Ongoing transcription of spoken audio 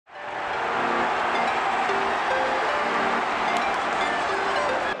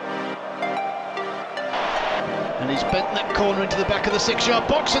he's bent that corner into the back of the 6-yard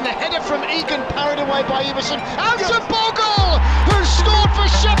box, and the header from Egan parried away by Everson. Out to Bogle, who scored for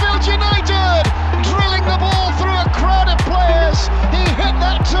Sheffield United, drilling the ball through a crowd of players. He hit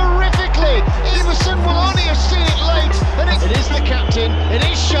that terrifically. Everson will only have seen it late, and it is the captain, it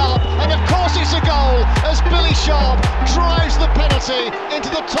is Sharp, and of course it's a goal as Billy Sharp drives the penalty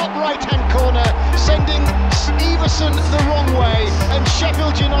into the top right-hand corner, sending Everson the wrong way, and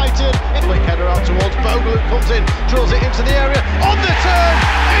Sheffield United. Quick header out towards Bogle, who comes in, drills it into the area, on the turn,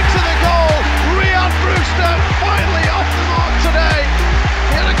 into the goal. Rhian Brewster finally off the mark today.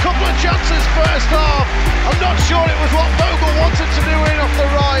 He had a couple of chances first half. I'm not sure it was what Bogle wanted to do in off the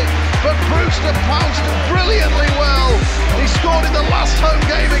right, but Brewster pounced brilliantly well. He scored in the last home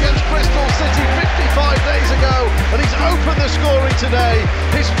game against Bristol City 55 days ago, and he's opened the scoring today,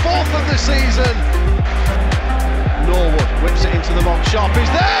 his 4th of the season. Norwood whips it into the box. Sharp is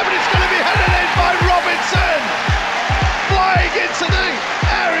there, but it's going to be headed in by Robinson. Flying into the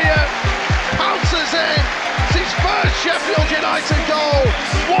area, pounces in. It's his first Sheffield United goal.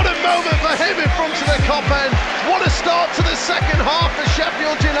 What a moment for him in front of the Kop end. What a start to the second half for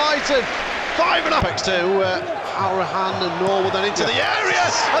Sheffield United. 5.5 to Rhian and Norwood, then into the area,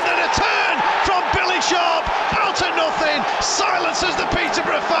 and then a turn from Billy Sharp, out to nothing, silences the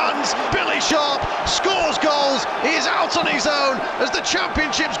Peterborough fans. Billy Sharp scores goals, he is out on his own as the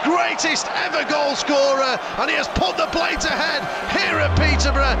Championship's greatest ever goal scorer, and he has put the plate ahead here at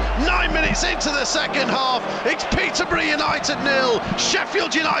Peterborough. 9 minutes into the second half, it's Peterborough United 0,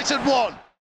 Sheffield United 1.